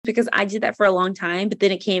because I did that for a long time, but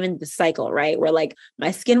then it came into the cycle, right? Where like my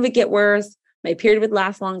skin would get worse, my period would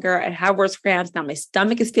last longer, I'd have worse cramps. Now my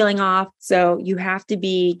stomach is feeling off. So you have to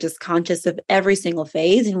be just conscious of every single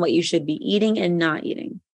phase and what you should be eating and not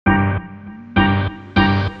eating.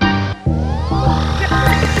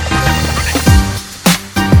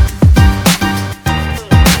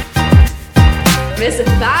 Miss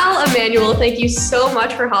Val Emanuel, thank you so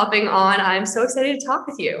much for hopping on. I'm so excited to talk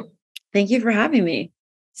with you. Thank you for having me.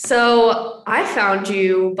 So I found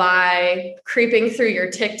you by creeping through your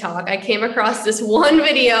TikTok. I came across this one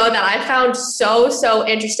video that I found so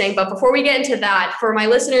interesting. But before we get into that, for my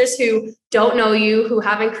listeners who don't know you, who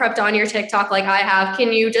haven't crept on your TikTok like I have,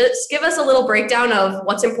 can you just give us a little breakdown of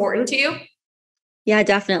what's important to you? Yeah,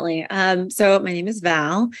 definitely. So my name is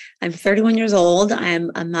Val. I'm 31 years old. I'm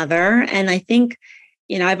a mother. And I think,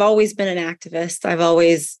 I've always been an activist. I've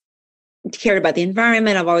always cared about the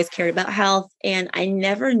environment. I've always cared about health. And I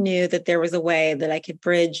never knew that there was a way that I could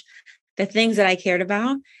bridge the things that I cared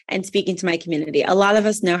about and speaking to my community. A lot of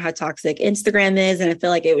us know how toxic Instagram is. And I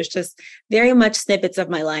feel like it was just very much snippets of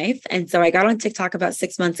my life. And so I got on TikTok about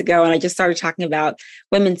 6 months ago and I just started talking about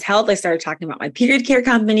women's health. I started talking about my period care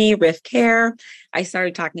company, Riff Care. I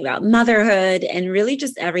started talking about motherhood and really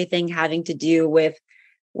just everything having to do with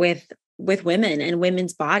women and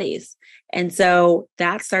women's bodies. And so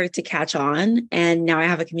that started to catch on. And now I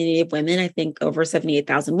have a community of women, I think over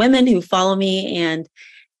 78,000 women who follow me, and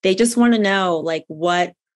they just want to know like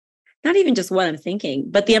not even just what I'm thinking,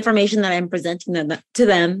 but the information that I'm presenting to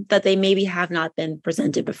them that they maybe have not been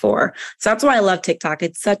presented before. So that's why I love TikTok.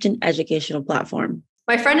 It's such an educational platform.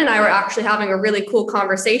 My friend and I were actually having a really cool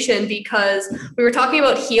conversation because we were talking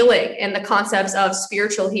about healing and the concepts of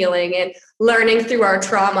spiritual healing and learning through our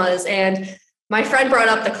traumas. And my friend brought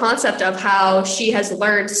up the concept of how she has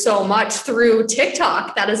learned so much through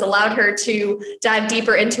TikTok that has allowed her to dive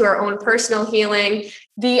deeper into her own personal healing.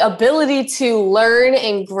 The ability to learn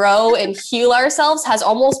and grow and heal ourselves has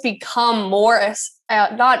almost become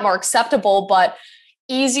not more acceptable, but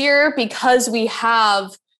easier because we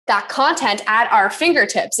have that content at our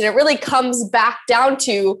fingertips. And it really comes back down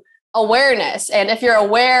to awareness. And if you're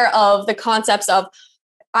aware of the concepts of,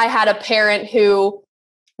 I had a parent who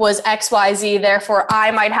was XYZ, therefore I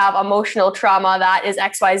might have emotional trauma that is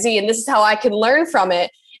XYZ, and this is how I can learn from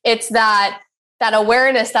it. It's that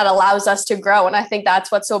awareness that allows us to grow. And I think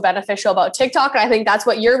that's what's so beneficial about TikTok. And I think that's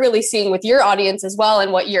what you're really seeing with your audience as well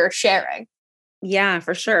and what you're sharing. Yeah,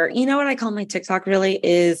 for sure. You know what I call my TikTok really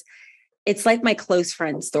is, it's like my close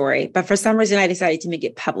friend story, but for some reason I decided to make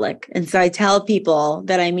it public. And so I tell people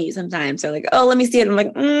that I meet sometimes, they're like, oh, let me see it. I'm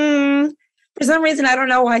like, for some reason, I don't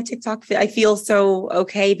know why TikTok, I feel so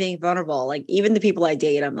okay being vulnerable. Like even the people I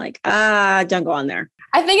date, I'm like, don't go on there.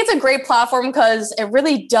 I think it's a great platform because it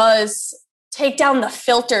really does take down the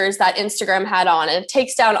filters that Instagram had on. And it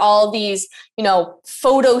takes down all these,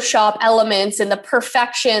 Photoshop elements and the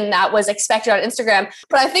perfection that was expected on Instagram.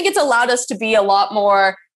 But I think it's allowed us to be a lot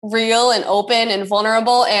more real and open and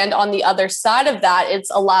vulnerable. And on the other side of that, it's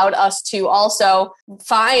allowed us to also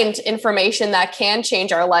find information that can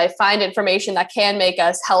change our life, find information that can make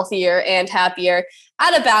us healthier and happier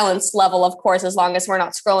at a balanced level, of course, as long as we're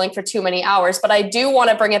not scrolling for too many hours. But I do want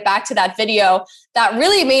to bring it back to that video that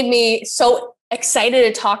really made me so excited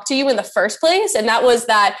to talk to you in the first place. And that was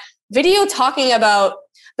that video talking about,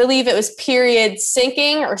 I believe it was period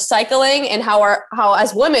syncing or cycling, and how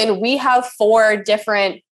as women, we have 4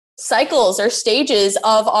 different cycles or stages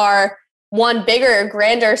of our one bigger,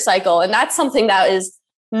 grander cycle. And that's something that is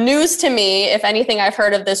news to me. If anything, I've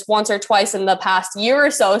heard of this once or twice in the past year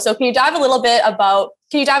or so. So can you dive a little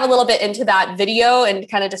bit into that video and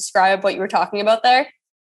kind of describe what you were talking about there?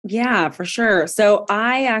 Yeah, for sure. So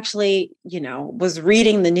I actually, was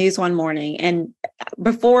reading the news one morning, and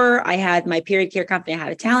before I had my period care company, I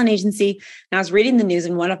had a talent agency, and I was reading the news,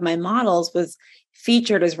 and one of my models was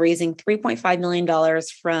featured as raising $3.5 million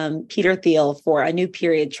from Peter Thiel for a new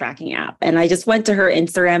period tracking app. And I just went to her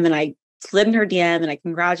Instagram and I slid in her DM and I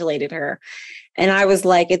congratulated her. And I was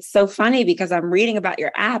like, it's so funny because I'm reading about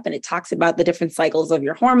your app and it talks about the different cycles of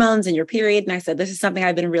your hormones and your period. And I said, this is something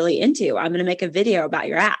I've been really into. I'm going to make a video about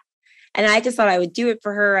your app. And I just thought I would do it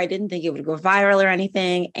for her. I didn't think it would go viral or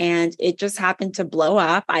anything. And it just happened to blow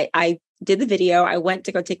up. I did the video. I went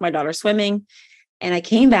to go take my daughter swimming and I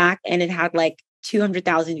came back and it had like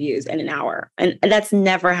 200,000 views in an hour. And that's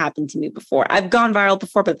never happened to me before. I've gone viral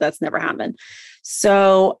before, but that's never happened.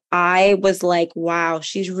 So I was like, wow,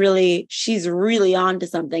 she's really on to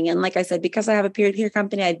something. And like I said, because I have a period care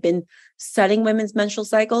company, I'd been studying women's menstrual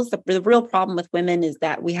cycles. The real problem with women is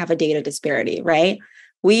that we have a data disparity, right?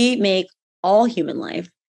 We make all human life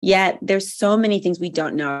Yet there's so many things we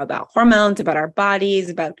don't know about hormones, about our bodies,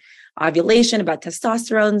 about ovulation, about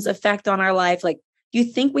testosterone's effect on our life. Like you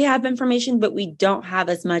think we have information, but we don't have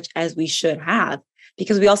as much as we should have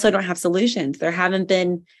because we also don't have solutions. There haven't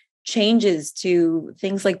been changes to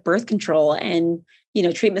things like birth control and,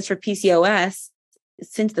 treatments for PCOS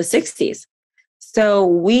since the 60s. So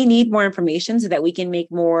we need more information so that we can make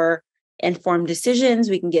more informed decisions.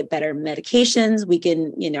 We can get better medications. We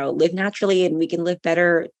can, live naturally, and we can live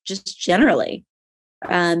better just generally.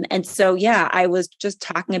 And so, yeah, I was just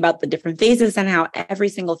talking about the different phases and how every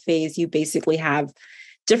single phase you basically have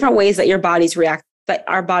different ways that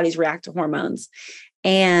our bodies react to hormones.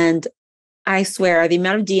 And I swear the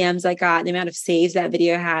amount of DMs I got, the amount of saves that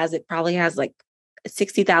video has, it probably has like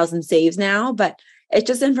 60,000 saves now, but it's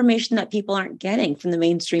just information that people aren't getting from the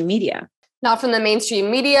mainstream media. Not from the mainstream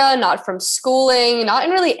media, not from schooling, not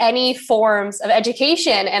in really any forms of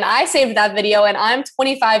education. And I saved that video and I'm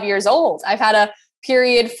 25 years old. I've had a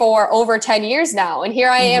period for over 10 years now. And here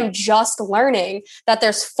I am just learning that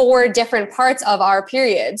there's 4 different parts of our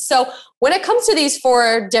period. So when it comes to these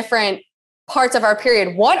 4 different parts of our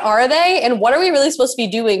period, what are they? And what are we really supposed to be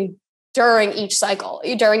doing during each cycle,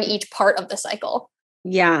 during each part of the cycle?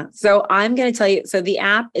 Yeah. So I'm going to tell you, so the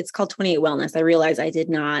app, it's called 28 Wellness. I realize I did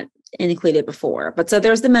not include it before, but so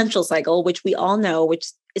there's the menstrual cycle, which we all know, which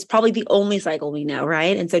is probably the only cycle we know,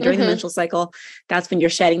 right? And so during the menstrual cycle, that's when you're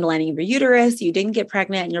shedding the lining of your uterus, you didn't get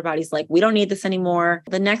pregnant and your body's like, we don't need this anymore.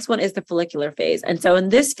 The next one is the follicular phase. And so in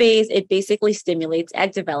this phase, it basically stimulates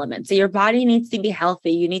egg development. So your body needs to be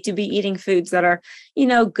healthy. You need to be eating foods that are,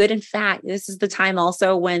 good and fat. This is the time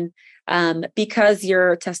also when because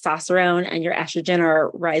your testosterone and your estrogen are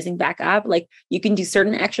rising back up, like you can do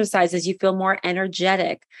certain exercises, you feel more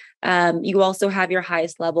energetic. You also have your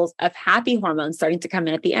highest levels of happy hormones starting to come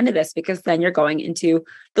in at the end of this, because then you're going into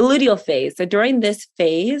the luteal phase. So during this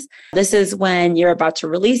phase, this is when you're about to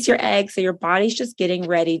release your egg. So your body's just getting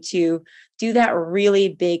ready to do that really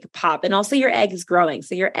big pop. And also your egg is growing.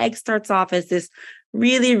 So your egg starts off as this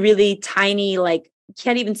really, really tiny, like you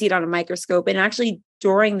can't even see it on a microscope. And actually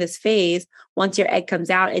during this phase, once your egg comes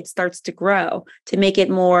out, it starts to grow to make it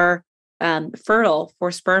more fertile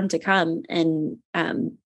for sperm to come and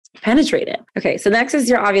penetrate it. Okay, so next is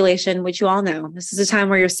your ovulation, which you all know. This is a time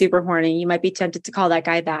where you're super horny. You might be tempted to call that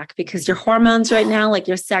guy back because your hormones right now, like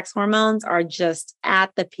your sex hormones, are just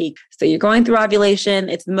at the peak. So you're going through ovulation.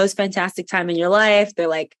 It's the most fantastic time in your life. They're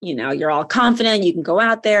like, you're all confident. You can go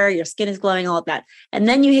out there. Your skin is glowing, all of that. And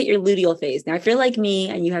then you hit your luteal phase. Now, if you're like me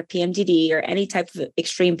and you have PMDD or any type of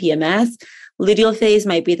extreme PMS, luteal phase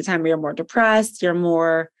might be the time where you're more depressed. You're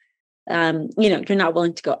more, you're not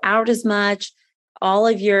willing to go out as much. All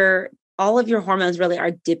of your hormones really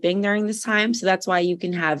are dipping during this time. So that's why you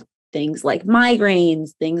can have things like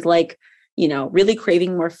migraines, things like, really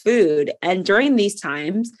craving more food. And during these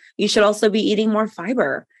times, you should also be eating more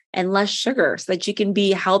fiber and less sugar so that you can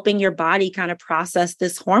be helping your body kind of process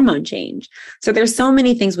this hormone change. So there's so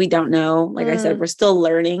many things we don't know. Like I said, we're still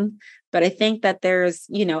learning, but I think that there's,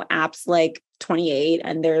 apps like 28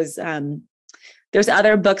 and there's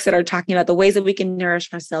other books that are talking about the ways that we can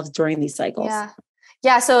nourish ourselves during these cycles.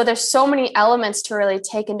 Yeah. So there's so many elements to really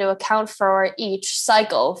take into account for each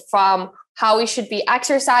cycle, from how we should be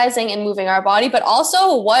exercising and moving our body, but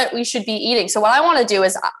also what we should be eating. So what I want to do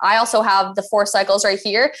is, I also have the 4 cycles right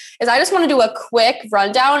here, is I just want to do a quick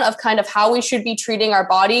rundown of kind of how we should be treating our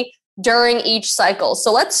body during each cycle.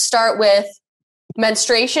 So let's start with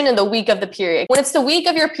menstruation and the week of the period. When it's the week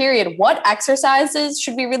of your period, what exercises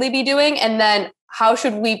should we really be doing? And then how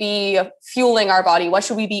should we be fueling our body? What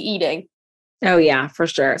should we be eating? Oh, yeah, for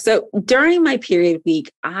sure. So during my period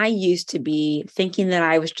week, I used to be thinking that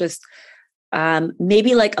I was just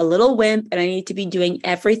maybe like a little wimp and I need to be doing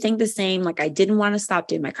everything the same. Like I didn't want to stop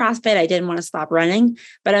doing my CrossFit. I didn't want to stop running.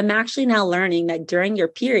 But I'm actually now learning that during your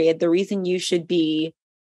period, the reason you should be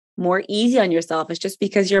more easy on yourself is just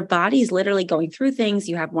because your body's literally going through things.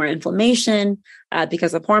 You have more inflammation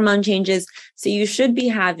because of hormone changes. So you should be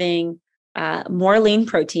having more lean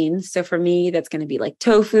proteins. So for me, that's going to be like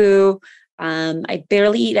tofu. I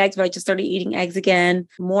barely eat eggs, but I just started eating eggs again.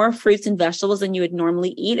 More fruits and vegetables than you would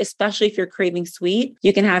normally eat, especially if you're craving sweet.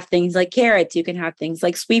 You can have things like carrots. You can have things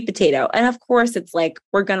like sweet potato. And of course, it's like,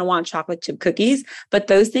 we're going to want chocolate chip cookies, but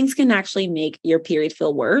those things can actually make your period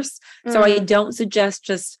feel worse. So I don't suggest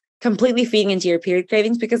just completely feeding into your period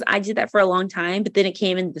cravings, because I did that for a long time, but then it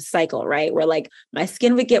came into the cycle, right? Where like my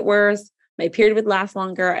skin would get worse. My period would last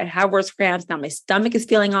longer. I'd have worse cramps. Now my stomach is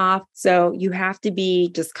feeling off. So you have to be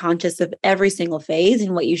just conscious of every single phase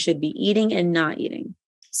and what you should be eating and not eating.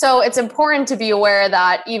 So it's important to be aware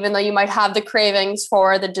that even though you might have the cravings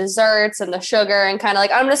for the desserts and the sugar and kind of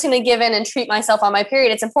like, I'm just going to give in and treat myself on my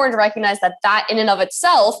period, it's important to recognize that that in and of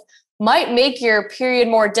itself might make your period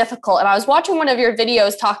more difficult. And I was watching one of your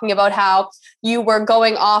videos talking about how you were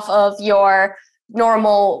going off of your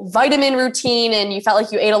normal vitamin routine and you felt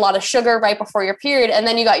like you ate a lot of sugar right before your period, and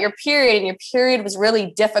then you got your period and your period was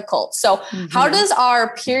really difficult. So how does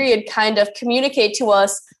our period kind of communicate to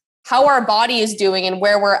us how our body is doing and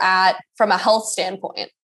where we're at from a health standpoint?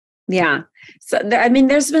 Yeah. So,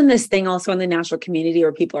 there's been this thing also in the natural community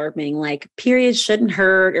where people are being like, periods shouldn't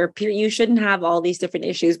hurt, or you shouldn't have all these different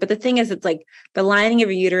issues. But the thing is, it's like the lining of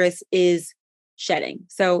your uterus is shedding.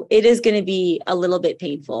 So it is going to be a little bit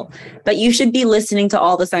painful, but you should be listening to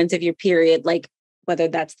all the signs of your period, like whether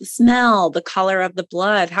that's the smell, the color of the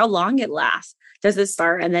blood, how long it lasts. Does it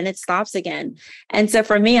start and then it stops again? And so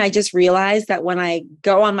for me, I just realized that when I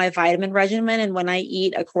go on my vitamin regimen and when I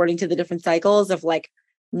eat according to the different cycles of like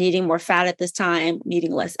needing more fat at this time,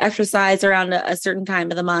 needing less exercise around a certain time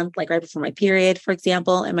of the month, like right before my period, for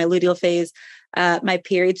example, in my luteal phase, my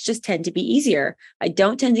periods just tend to be easier. I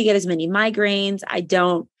don't tend to get as many migraines. I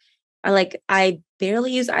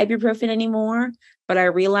barely use ibuprofen anymore, but I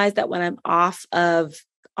realize that when I'm off of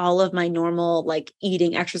all of my normal, like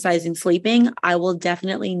eating, exercising, sleeping, I will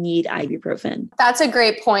definitely need ibuprofen. That's a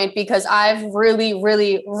great point, because I've really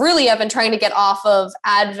have been trying to get off of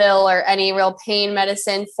Advil or any real pain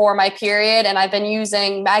medicine for my period. And I've been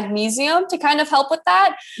using magnesium to kind of help with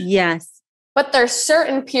that. Yes. But there's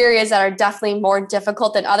certain periods that are definitely more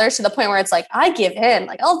difficult than others, to the point where it's like, I give in,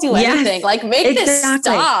 like I'll do anything, like make this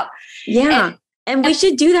stop. Yeah. And we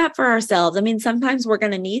should do that for ourselves. I mean, sometimes we're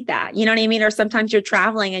going to need that, you know what I mean? Or sometimes you're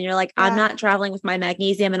traveling and you're like, I'm not traveling with my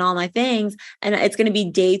magnesium and all my things. And it's going to be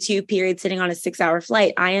day 2 period sitting on a 6-hour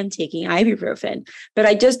flight. I am taking ibuprofen, but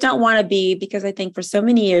I just don't want to be, because I think for so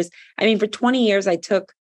many years, for 20 years, I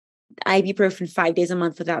took ibuprofen 5 days a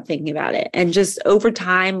month without thinking about it. And just over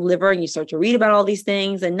time, liver, and you start to read about all these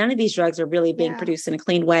things, and none of these drugs are really being produced in a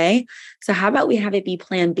clean way. So how about we have it be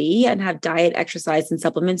plan B and have diet, exercise, and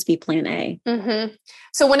supplements be plan A? Mm-hmm.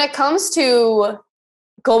 So when it comes to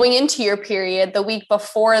going into your period the week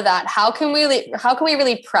before that, how can we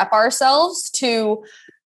really prep ourselves to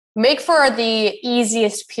make for the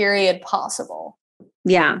easiest period possible?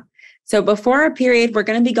 Yeah. So before our period, we're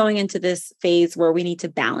going to be going into this phase where we need to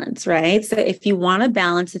balance, right? So if you want to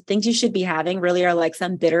balance, the things you should be having really are like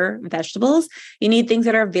some bitter vegetables. You need things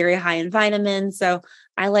that are very high in vitamins. So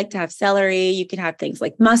I like to have celery. You can have things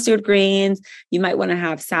like mustard greens. You might want to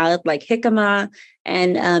have salad like jicama.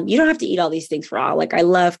 And you don't have to eat all these things raw. Like I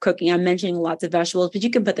love cooking. I'm mentioning lots of vegetables, but you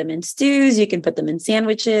can put them in stews. You can put them in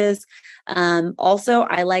sandwiches. Also,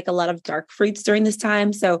 I like a lot of dark fruits during this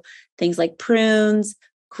time. So things like prunes,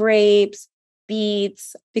 grapes,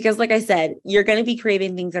 beets, because like I said, you're going to be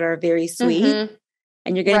craving things that are very sweet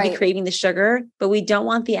and you're going to be craving the sugar, but we don't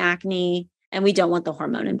want the acne and we don't want the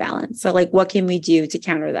hormone imbalance. So like, what can we do to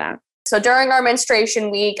counter that? So during our menstruation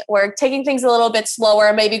week, we're taking things a little bit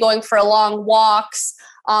slower, maybe going for long walks,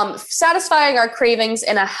 satisfying our cravings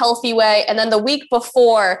in a healthy way. And then the week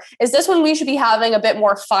before, is this when we should be having a bit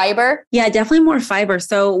more fiber? Yeah, definitely more fiber.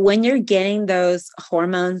 So when you're getting those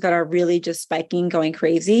hormones that are really just spiking, going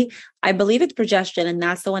crazy, I believe it's progesterone, and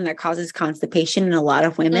that's the one that causes constipation in a lot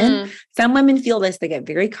of women. Some women feel this, they get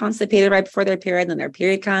very constipated right before their period, and then their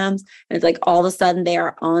period comes, and it's like all of a sudden they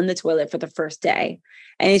are on the toilet for the first day.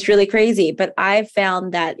 And it's really crazy. But I've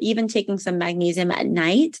found that even taking some magnesium at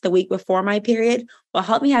night, the week before my period, will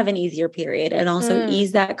help me have an easier period and also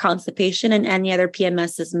ease that constipation and any other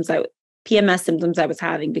PMS symptoms I was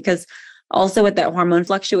having. Because also with that hormone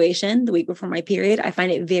fluctuation the week before my period, I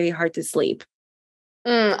find it very hard to sleep.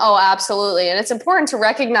 Oh, absolutely. And it's important to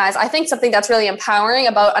recognize, I think something that's really empowering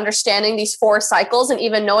about understanding these 4 cycles and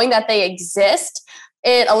even knowing that they exist,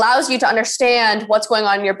 it allows you to understand what's going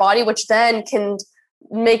on in your body, which then can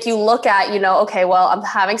make you look at, okay, well, I'm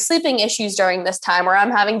having sleeping issues during this time, or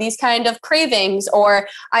I'm having these kind of cravings, or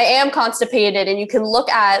I am constipated. And you can look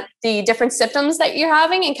at the different symptoms that you're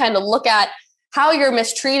having and kind of look at how you're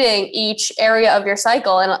mistreating each area of your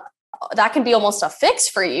cycle. And that can be almost a fix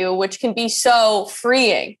for you, which can be so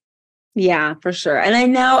freeing. Yeah, for sure. And I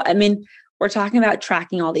know, we're talking about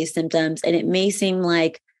tracking all these symptoms, and it may seem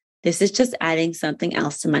like this is just adding something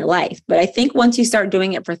else to my life. But I think once you start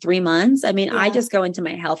doing it for 3 months, I just go into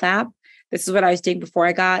my health app. This is what I was doing before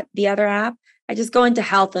I got the other app. I just go into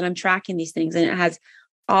health and I'm tracking these things, and it has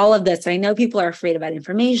all of this. I know people are afraid about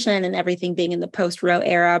information and everything being in the post-Roe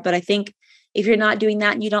era, but I think if you're not doing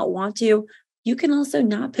that and you don't want to, you can also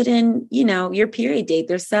not put in, your period date.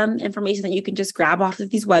 There's some information that you can just grab off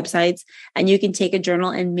of these websites and you can take a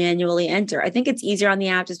journal and manually enter. I think it's easier on the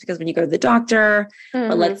app just because when you go to the doctor,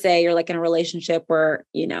 or let's say you're like in a relationship where,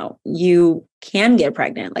 you can get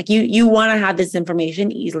pregnant, like you want to have this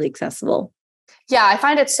information easily accessible. Yeah, I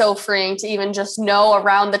find it so freeing to even just know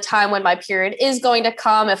around the time when my period is going to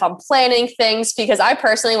come, if I'm planning things, because I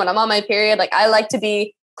personally, when I'm on my period, like I like to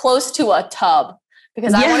be close to a tub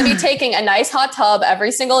because I want to be taking a nice hot tub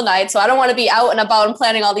every single night. So I don't want to be out and about and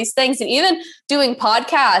planning all these things. And even doing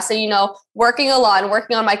podcasts and, working a lot and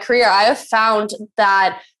working on my career, I have found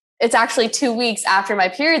that it's actually 2 weeks after my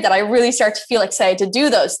period that I really start to feel excited to do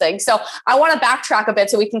those things. So I want to backtrack a bit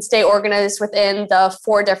so we can stay organized within the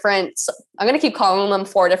 4 different, I'm going to keep calling them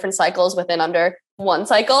 4 different cycles within under one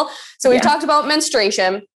cycle. So we've talked about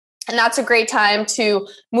menstruation. And that's a great time to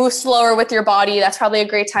move slower with your body. That's probably a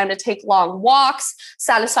great time to take long walks,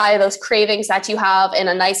 satisfy those cravings that you have in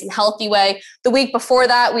a nice and healthy way. The week before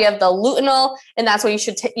that, we have the luteal, and that's when you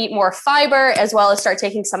should eat more fiber as well as start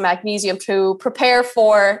taking some magnesium to prepare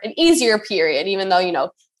for an easier period, even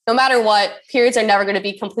though, no matter what, periods are never going to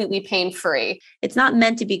be completely pain-free. It's not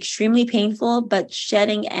meant to be extremely painful, but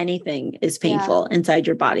shedding anything is painful inside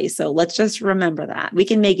your body. So let's just remember that. We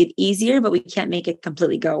can make it easier, but we can't make it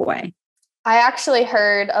completely go away. I actually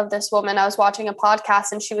heard of this woman. I was watching a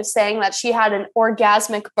podcast and she was saying that she had an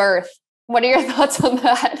orgasmic birth. What are your thoughts on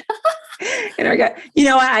that? You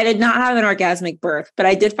know what? I did not have an orgasmic birth, but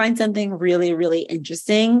I did find something really, really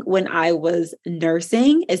interesting when I was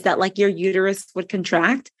nursing is that like your uterus would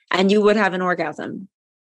contract and you would have an orgasm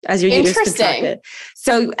as your uterus contracted.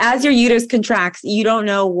 So as your uterus contracts, you don't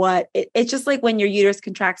know what it's just like when your uterus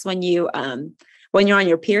contracts when you're on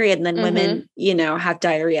your period, and then women, have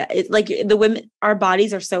diarrhea. It's like the women, our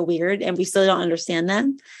bodies are so weird and we still don't understand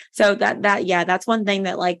them. So that's one thing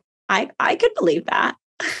that like, I could believe that.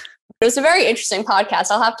 It was a very interesting podcast.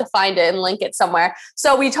 I'll have to find it and link it somewhere.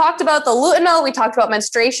 So we talked about the luteal, we talked about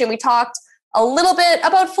menstruation, we talked a little bit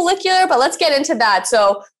about follicular, but let's get into that.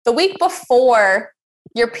 So the week before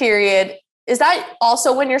your period, is that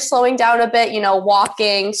also when you're slowing down a bit,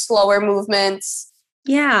 walking, slower movements?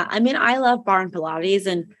 Yeah. I mean, I love barre and Pilates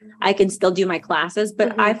and I can still do my classes,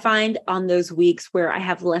 but I find on those weeks where I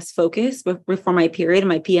have less focus before my period,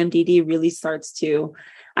 my PMDD really starts to,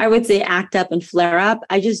 I would say, act up and flare up.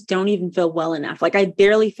 I just don't even feel well enough. Like I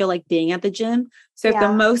barely feel like being at the gym. So if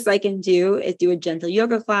the most I can do is do a gentle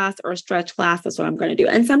yoga class or a stretch class, that's what I'm going to do.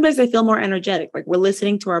 And sometimes I feel more energetic. Like we're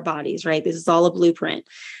listening to our bodies, right? This is all a blueprint.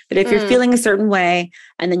 But if you're feeling a certain way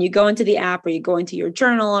and then you go into the app or you go into your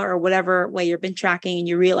journal or whatever way you've been tracking and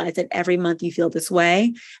you realize that every month you feel this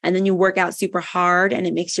way, and then you work out super hard and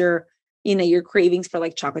it makes your cravings for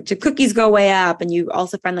like chocolate chip cookies go way up. And you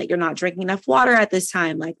also find that you're not drinking enough water at this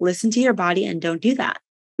time. Like listen to your body and don't do that.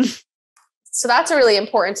 So that's a really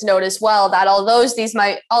important to note as well, that although these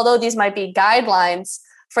might be guidelines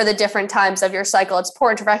for the different times of your cycle, it's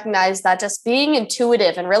important to recognize that just being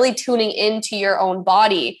intuitive and really tuning into your own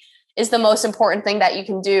body is the most important thing that you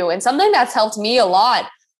can do. And something that's helped me a lot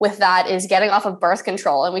with that is getting off of birth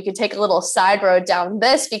control. And we could take a little side road down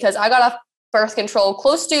this because I got off birth control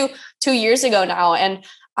close to 2 years ago now. And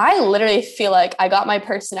I literally feel like I got my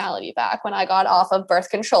personality back when I got off of birth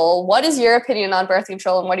control. What is your opinion on birth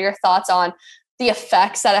control? And what are your thoughts on the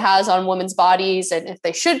effects that it has on women's bodies and if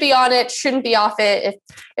they should be on it, shouldn't be off it,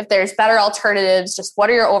 if there's better alternatives? Just what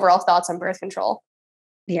are your overall thoughts on birth control?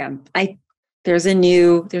 Yeah, there's a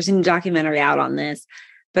new documentary out on this,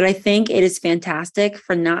 but I think it is fantastic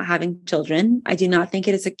for not having children. I do not think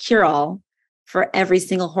it is a cure-all for every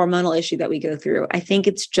single hormonal issue that we go through. I think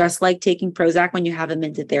it's just like taking Prozac when you have a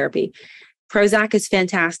minted therapy. Prozac is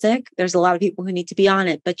fantastic. There's a lot of people who need to be on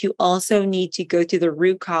it, but you also need to go to the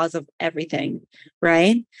root cause of everything,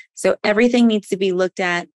 right? So everything needs to be looked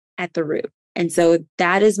at the root. And so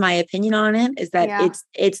that is my opinion on it, is that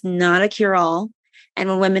it's not a cure-all. And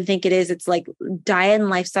when women think it is, it's like diet and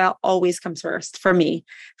lifestyle always comes first for me,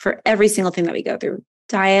 for every single thing that we go through.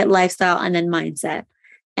 Diet, lifestyle, and then mindset.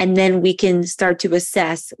 And then we can start to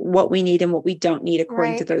assess what we need and what we don't need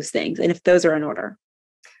according to those things. And if those are in order.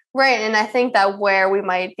 Right. And I think that where we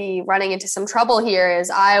might be running into some trouble here is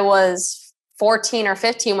I was 14 or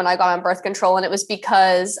 15 when I got on birth control, and it was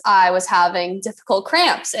because I was having difficult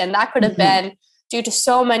cramps. And that could have been due to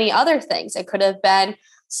so many other things. It could have been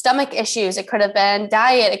stomach issues. It could have been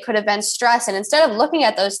diet. It could have been stress. And instead of looking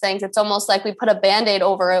at those things, it's almost like we put a Band-Aid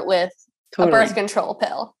over it with a birth control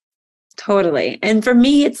pill. Totally. And for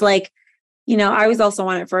me, it's like, I was also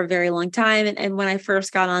on it for a very long time. And when I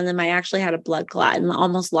first got on them, I actually had a blood clot and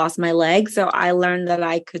almost lost my leg. So I learned that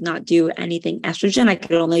I could not do anything estrogen. I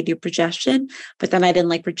could only do progestin, but then I didn't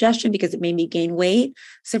like progestin because it made me gain weight.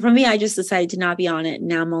 So for me, I just decided to not be on it.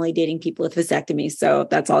 Now I'm only dating people with vasectomies. So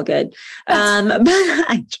that's all good. But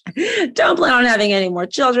I don't plan on having any more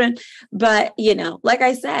children. But, like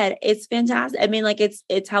I said, it's fantastic. I mean, like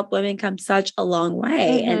it's helped women come such a long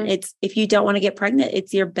way. And if you don't want to get pregnant,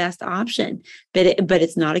 it's your best option. But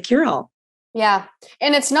it's not a cure-all. Yeah.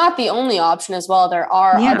 And it's not the only option as well. There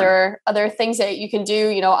are other things that you can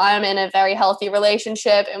do. I'm in a very healthy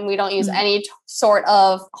relationship and we don't use any sort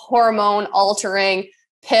of hormone altering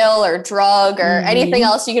pill or drug or anything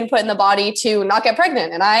else you can put in the body to not get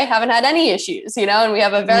pregnant. And I haven't had any issues, and we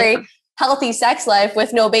have a very healthy sex life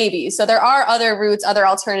with no babies. So there are other routes, other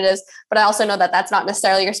alternatives, but I also know that that's not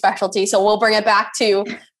necessarily your specialty. So we'll bring it back to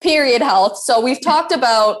period health. So we've talked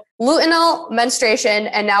about luteal, menstruation,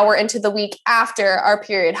 and now we're into the week after our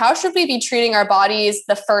period. How should we be treating our bodies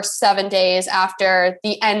the first 7 days after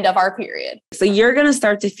the end of our period? So you're going to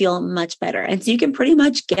start to feel much better. And so you can pretty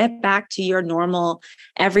much get back to your normal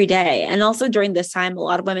every day. And also during this time, a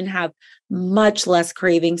lot of women have much less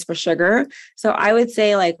cravings for sugar. So I would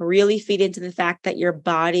say really feed into the fact that your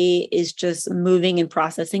body is just moving and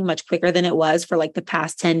processing much quicker than it was for the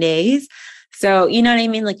past 10 days. So, you know what I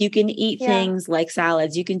mean? You can eat things like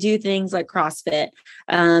salads. You can do things like CrossFit.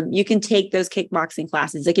 You can take those kickboxing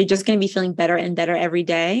classes. You're just going to be feeling better and better every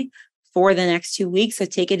day for the next 2 weeks. So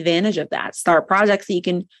take advantage of that. Start projects that you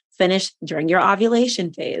can finish during your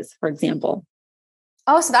ovulation phase, for example.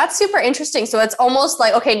 Oh, so that's super interesting. So it's almost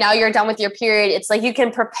like, okay, now you're done with your period. It's like you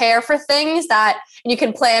can prepare for things and you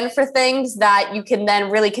can plan for things that you can then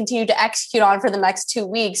really continue to execute on for the next 2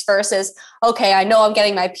 weeks versus, okay, I know I'm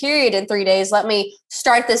getting my period in 3 days. Let me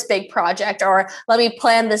start this big project or let me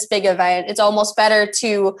plan this big event. It's almost better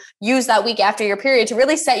to use that week after your period to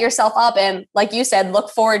really set yourself up. And like you said, look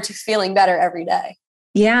forward to feeling better every day.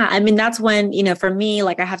 Yeah. I mean, that's when, for me,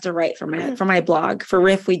 I have to write for my blog. For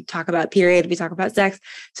Riff, we talk about period, we talk about sex.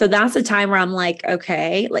 So that's the time where I'm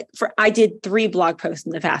okay, I did 3 blog posts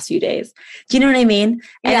in the past few days. Do you know what I mean?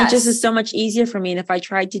 And it just is so much easier for me. And if I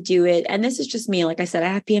tried to do it, and this is just me, like I said, I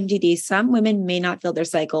have PMDD. Some women may not feel their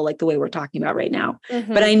cycle the way we're talking about right now.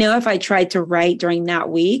 But I know if I tried to write during that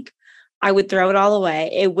week, I would throw it all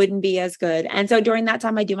away. It wouldn't be as good. And so during that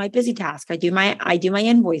time, I do my busy task. I do my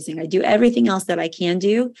invoicing. I do everything else that I can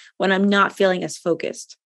do when I'm not feeling as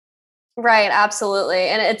focused. Right. Absolutely.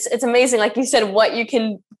 And it's amazing. Like you said, what you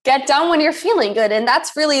can get done when you're feeling good. And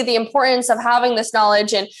that's really the importance of having this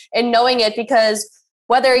knowledge and knowing it, because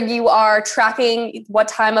whether you are tracking what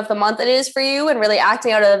time of the month it is for you and really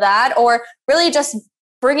acting out of that, or really just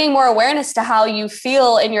bringing more awareness to how you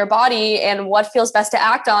feel in your body and what feels best to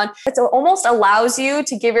act on. It almost allows you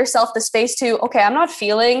to give yourself the space to, okay, I'm not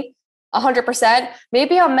feeling 100%.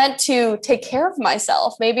 Maybe I'm meant to take care of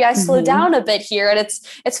myself. Maybe I slow down a bit here. And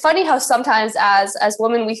it's funny how sometimes as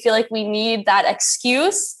women, we feel like we need that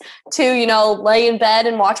excuse to, lay in bed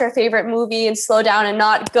and watch our favorite movie and slow down and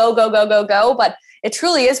not go. But it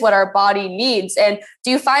truly is what our body needs. And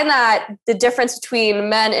do you find that the difference between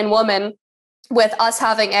men and women, with us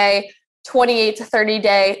having a 28 to 30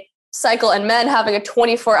 day cycle and men having a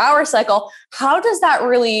 24-hour cycle, how does that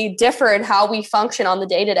really differ in how we function on the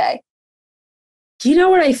day-to-day? Do you know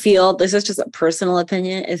what I feel? This is just a personal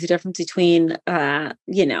opinion, is the difference between, the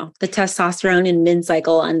testosterone in men's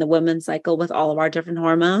cycle and the women's cycle with all of our different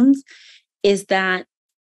hormones, is that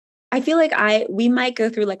I feel like we might go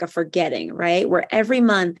through a forgetting, right? Where every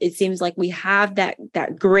month it seems like we have that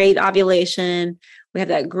great ovulation. We have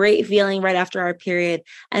that great feeling right after our period.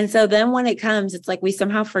 And so then when it comes, it's like we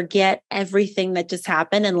somehow forget everything that just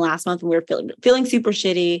happened. And last month we were feeling super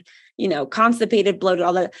shitty, constipated, bloated,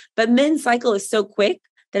 all that. But men's cycle is so quick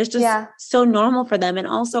that it's just so normal for them. And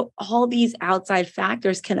also all these outside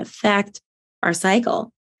factors can affect our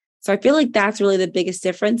cycle. So I feel like that's really the biggest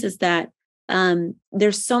difference, is that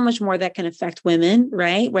there's so much more that can affect women,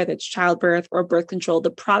 right? Whether it's childbirth or birth control,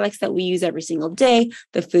 the products that we use every single day,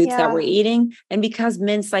 the foods that we're eating. And because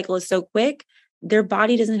men's cycle is so quick, their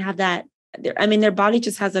body doesn't have that. Their body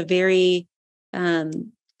just has a very,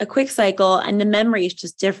 a quick cycle, and the memory is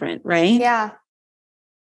just different, right? Yeah.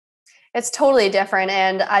 It's totally different.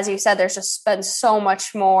 And as you said, there's just been so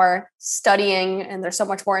much more studying and there's so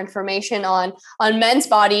much more information on men's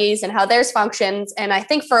bodies and how theirs functions. And I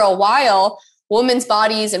think for a while, women's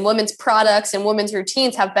bodies and women's products and women's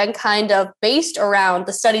routines have been kind of based around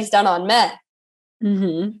the studies done on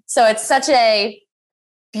men. So it's such a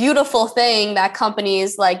beautiful thing that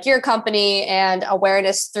companies like your company and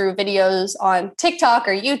awareness through videos on TikTok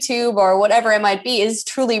or YouTube or whatever it might be is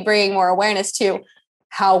truly bringing more awareness to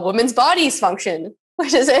how women's bodies function,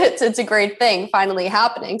 which is it's a great thing finally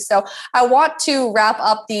happening. So I want to wrap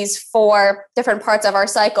up these 4 different parts of our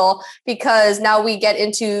cycle because now we get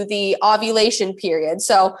into the ovulation period.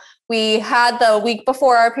 So we had the week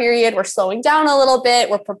before our period, we're slowing down a little bit,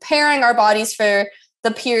 we're preparing our bodies for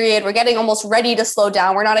the period, we're getting almost ready to slow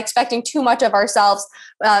down. We're not expecting too much of ourselves.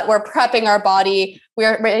 We're prepping our body.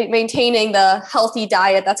 We're maintaining the healthy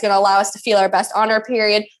diet that's going to allow us to feel our best on our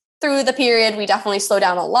period. Through the period, we definitely slow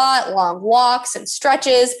down a lot, long walks and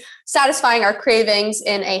stretches, satisfying our cravings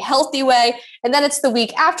in a healthy way. And then it's the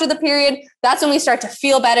week after the period. That's when we start to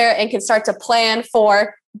feel better and can start to plan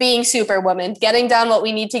for being superwoman, getting done what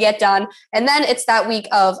we need to get done. And then it's that week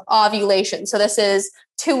of ovulation. So this is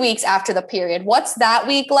 2 weeks after the period. What's that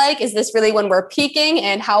week like? Is this really when we're peaking?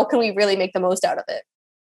 And how can we really make the most out of it?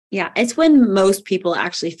 Yeah, it's when most people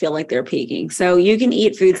actually feel like they're peaking. So you can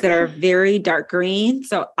eat foods that are very dark green.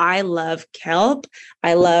 So I love kelp.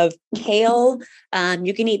 I love kale.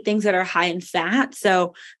 You can eat things that are high in fat.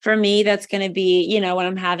 So for me, that's going to be, when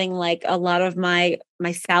I'm having like a lot of my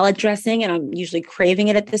salad dressing, and I'm usually craving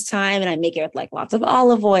it at this time, and I make it with like lots of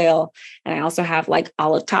olive oil. And I also have like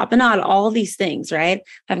olive tapenade, all of these things, right?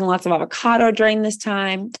 Having lots of avocado during this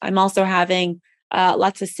time. I'm also having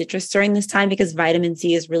lots of citrus during this time because vitamin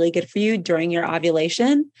C is really good for you during your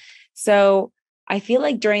ovulation. So I feel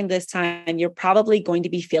like during this time, you're probably going to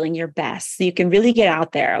be feeling your best. So you can really get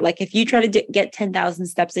out there. Like if you try to get 10,000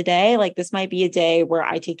 steps a day, like this might be a day where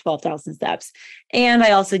I take 12,000 steps. And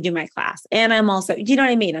I also do my class. And I'm also, you know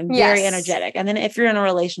what I mean? I'm very energetic. And then if you're in a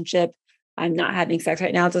relationship, I'm not having sex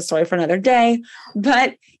right now. It's a story for another day.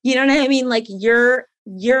 But you know what I mean? Like you're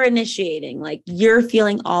initiating, like you're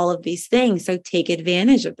feeling all of these things. So take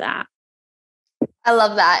advantage of that. I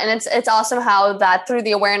love that. And it's awesome how that through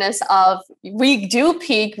the awareness of we do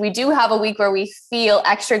peak, we do have a week where we feel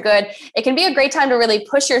extra good. It can be a great time to really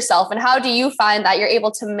push yourself. And how do you find that you're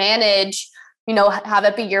able to manage, have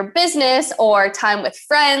it be your business or time with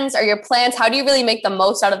friends or your plans? How do you really make the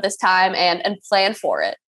most out of this time and plan for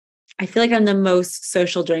it? I feel like I'm the most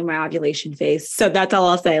social during my ovulation phase. So that's all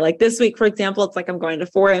I'll say. Like this week, for example, it's like I'm going to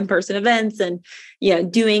 4 in-person events and,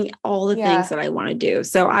 doing all the things that I want to do.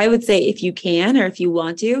 So I would say if you can, or if you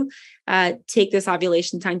want to, take this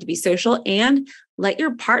ovulation time to be social and let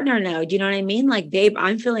your partner know. Do you know what I mean? Like, babe,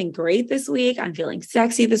 I'm feeling great this week. I'm feeling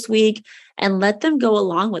sexy this week, and let them go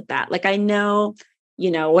along with that. Like I know,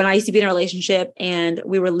 when I used to be in a relationship and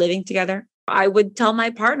we were living together, I would tell my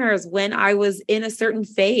partners when I was in a certain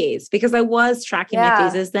phase because I was tracking my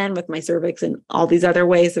phases then with my cervix and all these other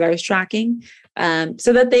ways that I was tracking,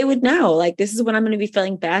 so that they would know, like, this is when I'm going to be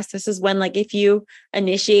feeling best. This is when, like, if you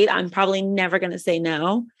initiate, I'm probably never going to say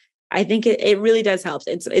no. I think it really does help.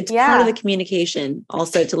 It's part of the communication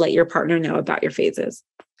also to let your partner know about your phases.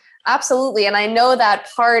 Absolutely. And I know that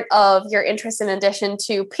part of your interest in addition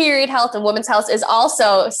to period health and women's health is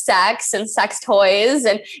also sex and sex toys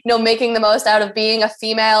and, making the most out of being a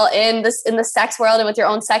female in the sex world and with your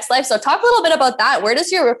own sex life. So talk a little bit about that. Where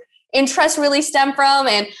does your interest really stem from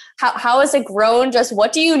and how has it grown? Just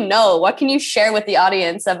what do you know? What can you share with the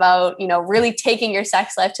audience about, really taking your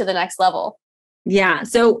sex life to the next level? Yeah.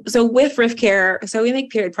 So with Riff Care, so we make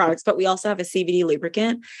period products, but we also have a CBD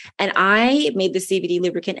lubricant. And I made the CBD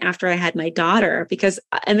lubricant after I had my daughter, because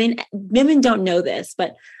women don't know this,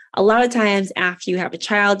 but a lot of times after you have a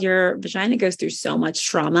child, your vagina goes through so much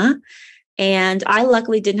trauma. And I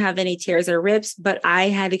luckily didn't have any tears or rips, but I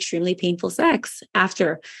had extremely painful sex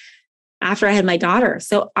after I had my daughter.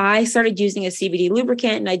 So I started using a CBD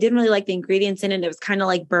lubricant and I didn't really like the ingredients in it. It was kind of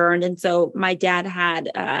like burned. And so my dad had,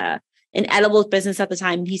 an edibles business at the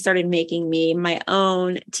time. He started making me my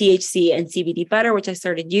own THC and CBD butter, which I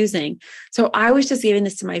started using. So I was just giving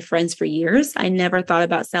this to my friends for years. I never thought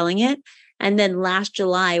about selling it. And then last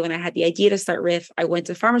July, when I had the idea to start Riff, I went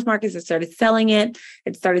to farmers markets and started selling it.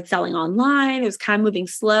 It started selling online. It was kind of moving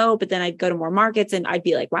slow, but then I'd go to more markets and I'd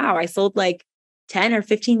be like, wow, I sold like 10 or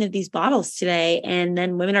 15 of these bottles today. And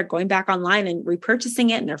then women are going back online and repurchasing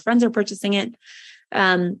it and their friends are purchasing it.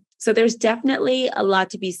 So there's definitely a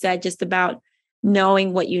lot to be said just about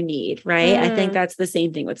knowing what you need, right? I think that's the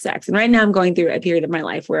same thing with sex. And right now I'm going through a period of my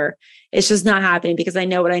life where it's just not happening because I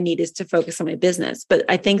know what I need is to focus on my business. But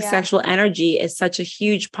I think sexual energy is such a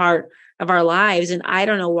huge part of our lives. And I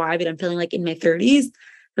don't know why, but I'm feeling like in my 30s,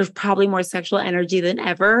 there's probably more sexual energy than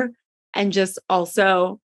ever. And just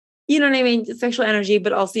also, you know what I mean? Sexual energy,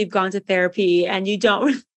 but also you've gone to therapy and you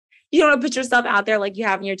don't you don't want to put yourself out there like you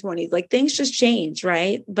have in your 20s. Like things just change,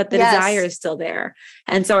 right? But the Yes. desire is still there.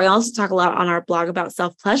 And so I also talk a lot on our blog about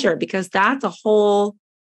self-pleasure, because that's a whole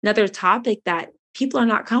another topic that people are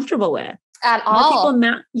not comfortable with. At More all.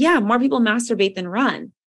 more people masturbate than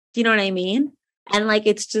run. Do you know what I mean? And like,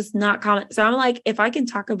 it's just not common. So I'm like, if I can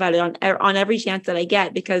talk about it on every chance that I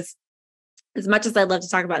get, because as much as I'd love to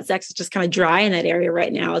talk about sex, it's just kind of dry in that area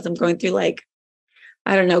right now as I'm going through like,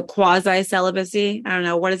 I don't know, quasi celibacy. I don't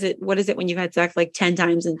know. What is it when you've had sex like 10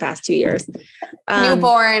 times in the past 2 years?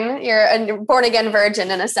 Newborn, you're a born again virgin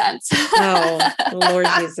in a sense. Oh, Lord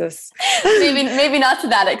Jesus. maybe not to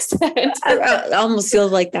that extent. It almost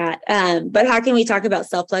feels like that. But how can we talk about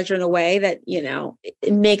self-pleasure in a way that,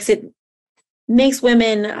 it makes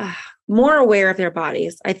women more aware of their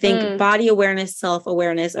bodies? I think body awareness,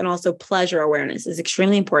 self-awareness, and also pleasure awareness is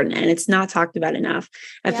extremely important. And it's not talked about enough.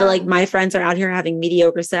 I feel like my friends are out here having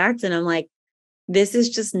mediocre sex. And I'm like, this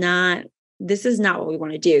is not what we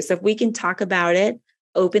want to do. So if we can talk about it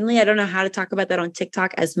openly, I don't know how to talk about that on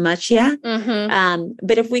TikTok as much yet.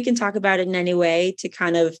 But if we can talk about it in any way to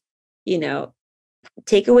kind of,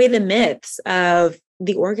 take away the myths of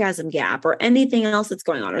the orgasm gap or anything else that's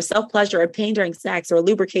going on, or self-pleasure or pain during sex or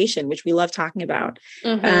lubrication, which we love talking about.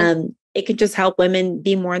 It could just help women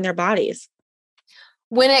be more in their bodies.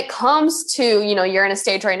 When it comes to, you're in a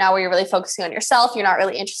stage right now where you're really focusing on yourself, you're not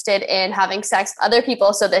really interested in having sex with other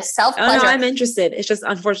people. So this self-pleasure. Oh, no, I'm interested. It's just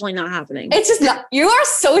unfortunately not happening. It's just not, you are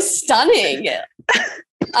so stunning.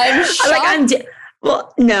 I'm shocked.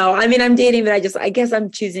 Well, no, I mean, I'm dating, but I guess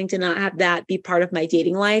I'm choosing to not have that be part of my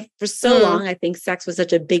dating life. For so long, I think sex was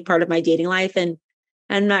such a big part of my dating life. And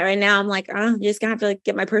not right now. I'm like, you're just gonna have to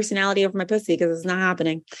get my personality over my pussy because it's not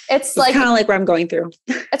happening. It's like kind of like what I'm going through.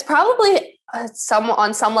 It's probably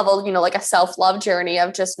on some level, like a self-love journey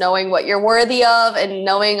of just knowing what you're worthy of and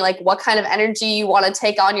knowing like what kind of energy you want to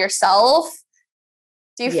take on yourself.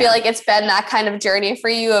 Do you feel like it's been that kind of journey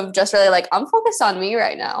for you of just really like, I'm focused on me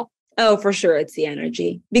right now? Oh, for sure. It's the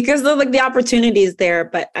energy, because the opportunity is there.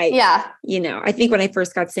 But I think when I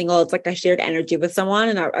first got single, it's like I shared energy with someone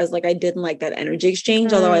and I was like, I didn't like that energy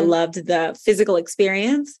exchange, although I loved the physical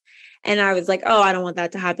experience. And I was like, oh, I don't want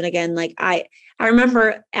that to happen again. Like I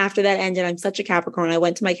remember after that ended, I'm such a Capricorn. I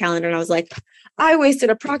went to my calendar and I was like, I wasted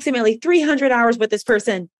approximately 300 hours with this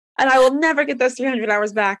person, and I will never get those 300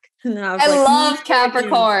 hours back. And then I love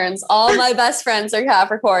Capricorns. All my best friends are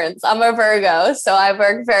Capricorns. I'm a Virgo, so I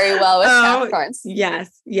work very well with Capricorns.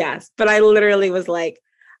 Yes. But I literally was like,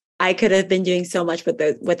 I could have been doing so much with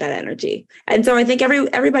that energy. And so I think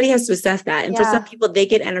everybody has to assess that. And for some people, they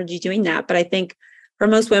get energy doing that. But I think for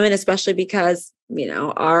most women, especially because,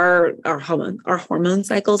 our hormone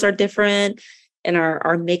cycles are different and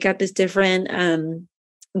our makeup is different.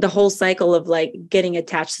 The whole cycle of like getting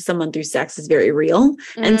attached to someone through sex is very real.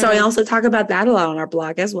 And so I also talk about that a lot on our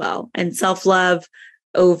blog as well. And self-love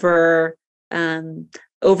over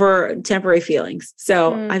temporary feelings.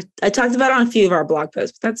 So I talked about it on a few of our blog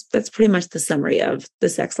posts, but that's pretty much the summary of the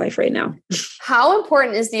sex life right now. How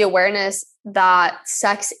important is the awareness that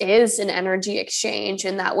sex is an energy exchange,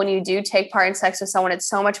 and that when you do take part in sex with someone, it's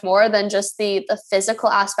so much more than just the physical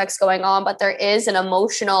aspects going on, but there is an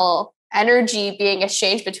emotional energy being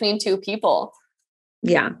exchanged between two people?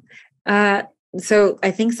 Yeah. So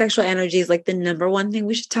I think sexual energy is like the number one thing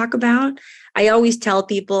we should talk about. I always tell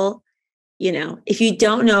people, if you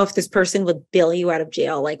don't know if this person would bail you out of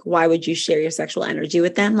jail, like, why would you share your sexual energy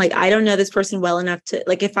with them? Like, I don't know this person well enough to,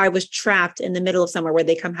 like, if I was trapped in the middle of somewhere where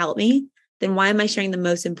they come help me, then why am I sharing the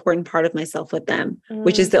most important part of myself with them,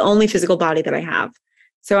 which is the only physical body that I have?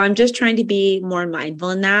 So I'm just trying to be more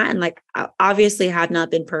mindful in that. And like, obviously have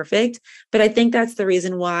not been perfect, but I think that's the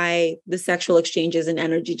reason why the sexual exchanges and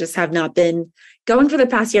energy just have not been going for the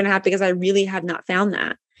past year and a half, because I really have not found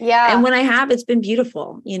that. Yeah. And when I have, it's been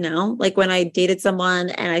beautiful, like when I dated someone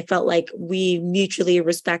and I felt like we mutually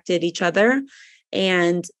respected each other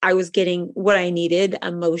and I was getting what I needed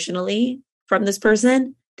emotionally from this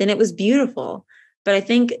person, then it was beautiful. But I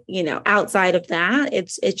think, outside of that,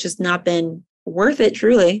 it's just not been worth it,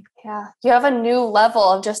 truly. Yeah. You have a new level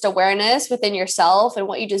of just awareness within yourself and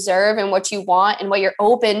what you deserve and what you want and what you're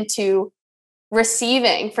open to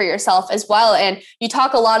receiving for yourself as well. And you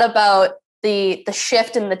talk a lot about the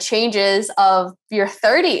shift and the changes of your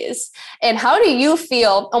 30s. And how do you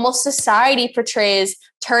feel almost society portrays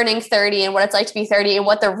turning 30 and what it's like to be 30 and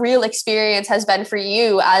what the real experience has been for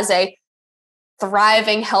you as a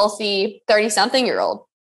thriving, healthy 30-something-year-old?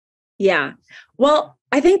 Yeah. Well,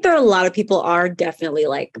 I think there are a lot of people are definitely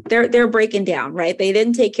like they're breaking down, right? They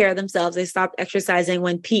didn't take care of themselves. They stopped exercising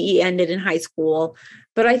when PE ended in high school.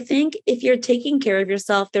 But I think if you're taking care of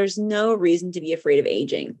yourself, there's no reason to be afraid of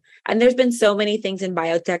aging. And there's been so many things in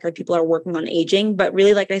biotech where people are working on aging, but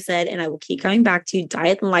really, like I said, and I will keep coming back to,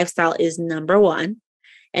 diet and lifestyle is number one.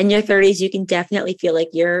 In your 30s, you can definitely feel like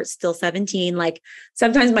you're still 17. Like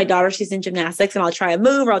sometimes my daughter, she's in gymnastics and I'll try a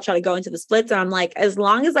move or I'll try to go into the splits. And I'm like, as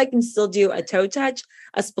long as I can still do a toe touch,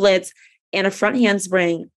 a splits, and a front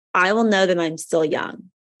handspring, I will know that I'm still young.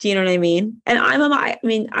 Do you know what I mean? And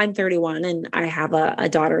I'm 31 and I have a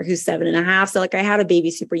daughter who's 7.5. So like I had a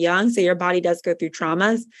baby super young. So your body does go through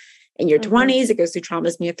traumas in your 20s. It goes through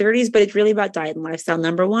traumas in your 30s, but it's really about diet and lifestyle.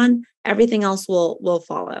 Number one, everything else will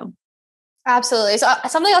follow. Absolutely. So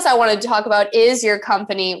something else I wanted to talk about is your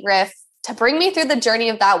company, RIF. To bring me through the journey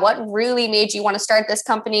of that, what really made you want to start this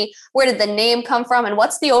company? Where did the name come from? And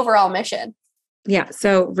what's the overall mission? Yeah.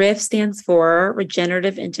 So RIF stands for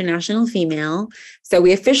Regenerative International Female. So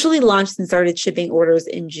we officially launched and started shipping orders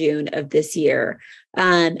in June of this year.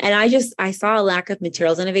 And I saw a lack of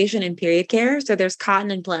materials innovation in period care. So there's cotton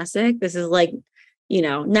and plastic. This is like,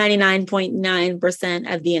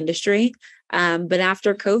 99.9% of the industry. But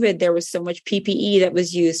after COVID, there was so much PPE that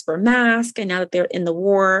was used for masks. And now that they're in the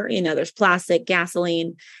war, there's plastic,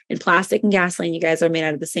 gasoline, and plastic and gasoline. You guys are made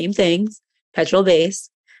out of the same things, petrol-based.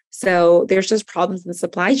 So there's just problems in the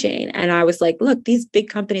supply chain. And I was like, look, these big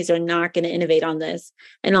companies are not going to innovate on this.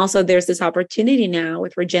 And also there's this opportunity now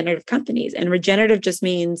with regenerative companies. And regenerative just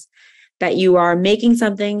means that you are making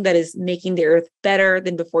something that is making the earth better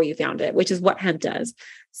than before you found it, which is what hemp does.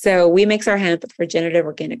 So we mix our hemp with regenerative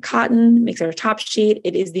organic cotton, makes our top sheet.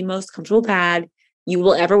 It is the most comfortable pad you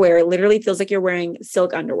will ever wear. It literally feels like you're wearing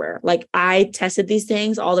silk underwear. Like I tested these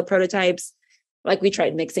things, all the prototypes, like we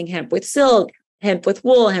tried mixing hemp with silk, hemp with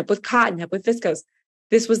wool, hemp with cotton, hemp with viscose.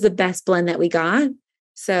 This was the best blend that we got.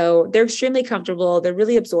 So they're extremely comfortable. They're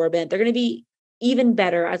really absorbent. They're going to be even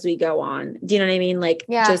better as we go on. Do you know what I mean? Like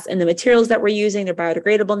just in the materials that we're using, they're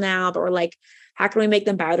biodegradable now, but we're like, how can we make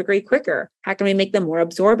them biodegrade quicker? How can we make them more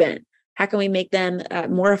absorbent? How can we make them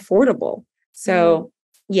more affordable? So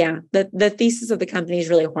the thesis of the company is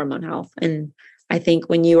really hormone health. And I think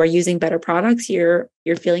when you are using better products, you're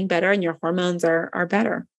feeling better and your hormones are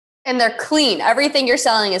better. And they're clean. Everything you're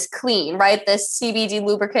selling is clean, right? This CBD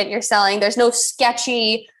lubricant you're selling, there's no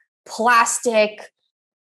sketchy plastic,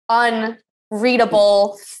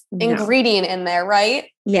 unreadable ingredient in there, right?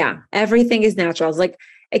 Yeah. Everything is natural. It's like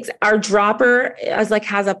our dropper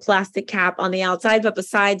has a plastic cap on the outside, but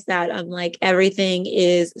besides that, I'm like, everything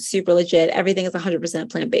is super legit. Everything is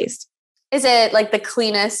 100% plant-based. Is it like the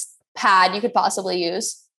cleanest pad you could possibly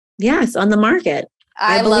use? Yes, on the market.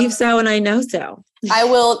 I believe so. And I know so. I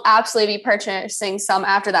will absolutely be purchasing some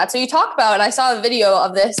after that. So you talk about, and I saw a video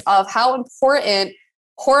of this, of how important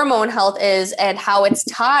hormone health is and how it's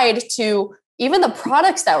tied to even the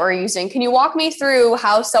products that we're using. Can you walk me through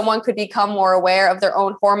how someone could become more aware of their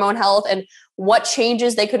own hormone health and what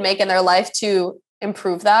changes they could make in their life to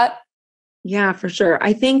improve that? Yeah, for sure.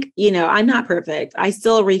 I think, I'm not perfect. I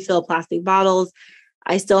still refill plastic bottles.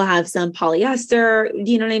 I still have some polyester.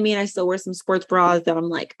 Do you know what I mean? I still wear some sports bras that I'm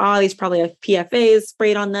like, oh, these probably have PFAs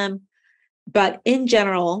sprayed on them. But in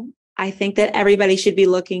general, I think that everybody should be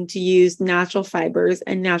looking to use natural fibers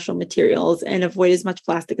and natural materials and avoid as much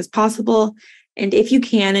plastic as possible. And if you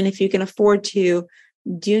can, and if you can afford to,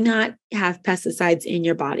 do not have pesticides in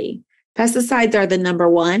your body. Pesticides are the number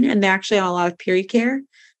one, and they're actually on a lot of period care.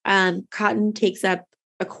 Cotton takes up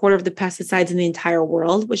a quarter of the pesticides in the entire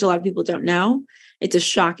world, which a lot of people don't know. It's a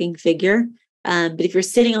shocking figure. But if you're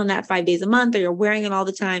sitting on that 5 days a month or you're wearing it all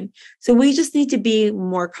the time, so we just need to be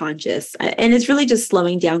more conscious. And it's really just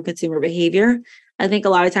slowing down consumer behavior. I think a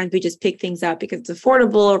lot of times we just pick things up because it's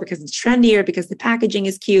affordable or because it's trendy or because the packaging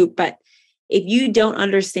is cute. But if you don't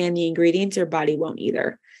understand the ingredients, your body won't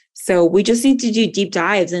either. So we just need to do deep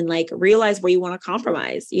dives and like realize where you want to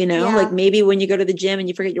compromise, like maybe when you go to the gym and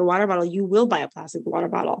you forget your water bottle, you will buy a plastic water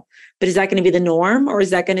bottle. But is that going to be the norm, or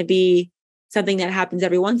is that going to be something that happens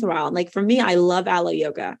every once in a while? And like for me, I love Aloe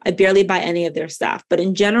Yoga. I barely buy any of their stuff, but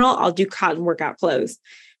in general, I'll do cotton workout clothes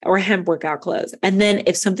or hemp workout clothes. And then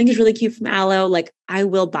if something is really cute from Aloe, like I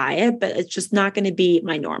will buy it, but it's just not going to be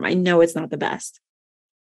my norm. I know it's not the best.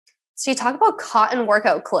 So you talk about cotton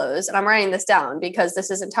workout clothes, and I'm writing this down because this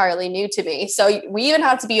is entirely new to me. So we even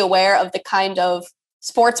have to be aware of the kind of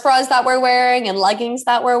sports bras that we're wearing and leggings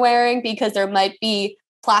that we're wearing, because there might be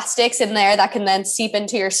plastics in there that can then seep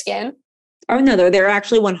into your skin. Oh, no, they're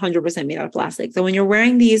actually 100% made out of plastic. So when you're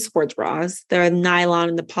wearing these sports bras, they're nylon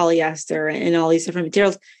and the polyester and all these different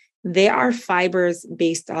materials, they are fibers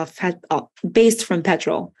based from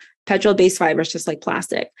petrol-based fibers, just like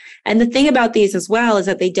plastic. And the thing about these as well is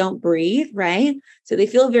that they don't breathe, right? So they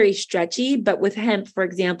feel very stretchy, but with hemp, for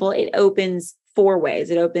example, it opens 4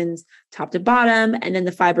 ways. It opens top to bottom, and then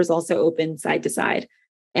the fibers also open side to side.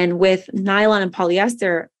 And with nylon and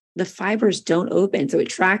polyester, the fibers don't open. So it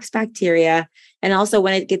tracks bacteria. And also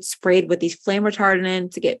when it gets sprayed with these flame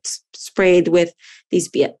retardants, it gets sprayed with these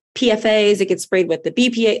PFAs, it gets sprayed with the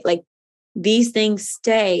BPA, like these things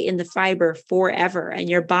stay in the fiber forever. And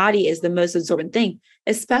your body is the most absorbent thing,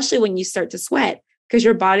 especially when you start to sweat, because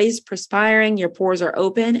your body's perspiring, your pores are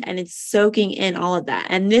open, and it's soaking in all of that.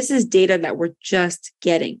 And this is data that we're just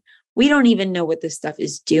getting. We don't even know what this stuff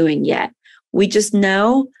is doing yet. We just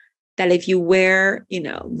know that if you wear,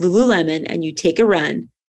 Lululemon and you take a run,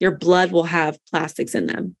 your blood will have plastics in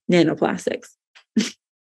them, nanoplastics.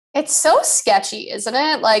 It's so sketchy, isn't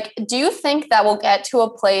it? Like, do you think that we'll get to a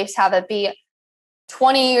place, have it be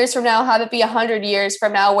 20 years from now, have it be 100 years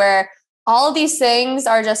from now, where all of these things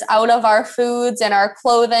are just out of our foods and our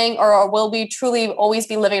clothing, or will we truly always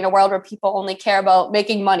be living in a world where people only care about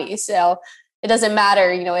making money? So it doesn't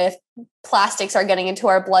matter, if plastics are getting into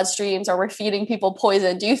our bloodstreams or we're feeding people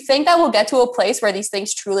poison. Do you think that we'll get to a place where these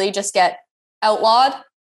things truly just get outlawed?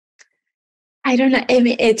 I don't know. I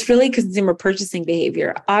mean, it's really consumer purchasing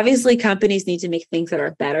behavior. Obviously, companies need to make things that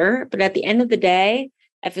are better. But at the end of the day,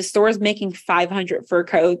 if a store is making 500 fur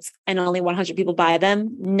coats and only 100 people buy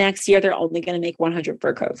them, next year they're only going to make 100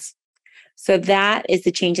 fur coats. So that is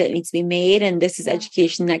the change that needs to be made. And this is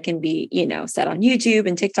education that can be, set on YouTube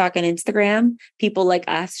and TikTok and Instagram, people like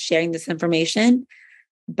us sharing this information.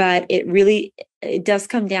 But it does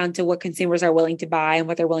come down to what consumers are willing to buy and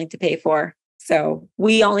what they're willing to pay for. So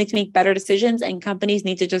we all need to make better decisions, and companies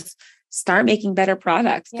need to just start making better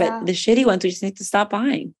products. Yeah. But the shitty ones, we just need to stop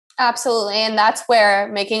buying. Absolutely. And that's where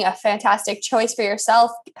making a fantastic choice for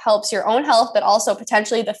yourself helps your own health, but also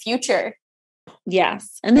potentially the future.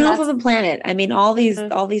 Yes. And the health of the planet. I mean, all these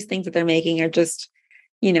things that they're making are just,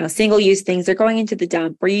 single-use things. They're going into the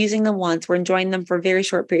dump. We're using them once. We're enjoying them for very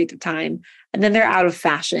short periods of time. And then they're out of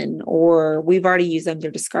fashion, or we've already used them.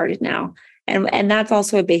 They're discarded now. And that's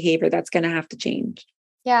also a behavior that's going to have to change.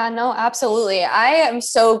 Yeah, no, absolutely. I am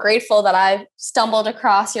so grateful that I've stumbled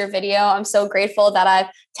across your video. I'm so grateful that I've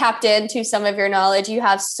tapped into some of your knowledge. You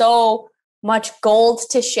have so much gold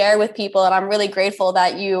to share with people. And I'm really grateful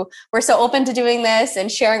that you were so open to doing this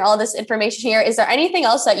and sharing all this information here. Is there anything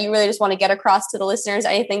else that you really just want to get across to the listeners?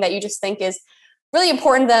 Anything that you just think is really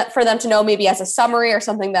important for them to know, maybe as a summary or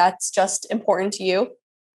something that's just important to you?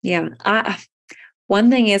 Yeah. One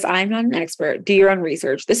thing is, I'm not an expert. Do your own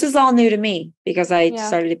research. This is all new to me because I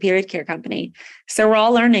started a period care company. So we're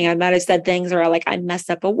all learning. I might have said things or I messed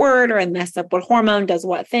up a word, or I messed up what hormone does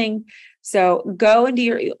what thing. So go and do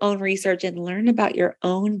your own research and learn about your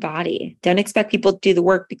own body. Don't expect people to do the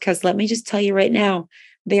work, because let me just tell you right now,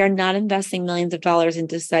 they are not investing millions of dollars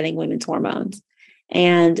into studying women's hormones.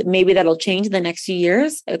 And maybe that'll change in the next few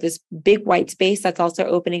years. This big white space that's also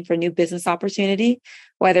opening for new business opportunity,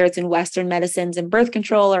 whether it's in Western medicines and birth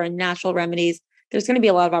control or in natural remedies. There's going to be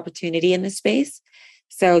a lot of opportunity in this space.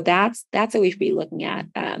 So that's what we should be looking at.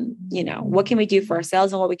 What can we do for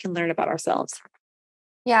ourselves and what we can learn about ourselves?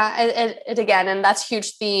 Yeah, it again, and that's a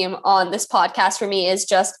huge theme on this podcast for me, is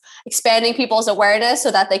just expanding people's awareness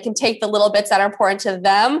so that they can take the little bits that are important to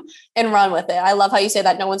them and run with it. I love how you say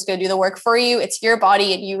that no one's going to do the work for you. It's your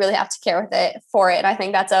body and you really have to care for it. And I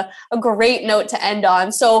think that's a great note to end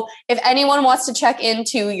on. So if anyone wants to check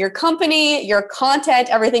into your company, your content,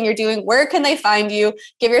 everything you're doing, where can they find you?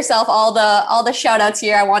 Give yourself all the shout outs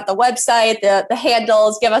here. I want the website, the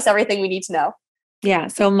handles, give us everything we need to know. Yeah.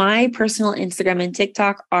 So my personal Instagram and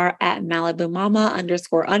TikTok are at Malibu Mama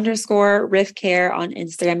 __. Riff Care on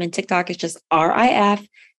Instagram and TikTok is just RIFCARE.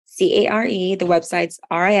 The website's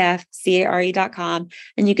RIFCARE.com.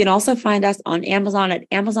 And you can also find us on Amazon at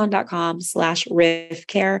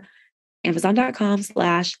Amazon.com/RiffCare,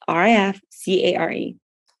 Amazon.com/RIFCARE.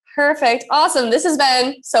 Perfect. Awesome. This has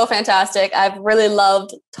been so fantastic. I've really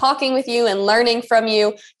loved talking with you and learning from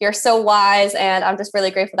you. You're so wise, and I'm just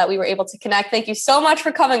really grateful that we were able to connect. Thank you so much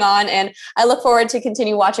for coming on, and I look forward to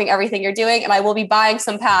continue watching everything you're doing, and I will be buying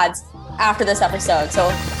some pads after this episode. So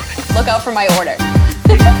look out for my order.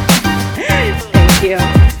 Thank you.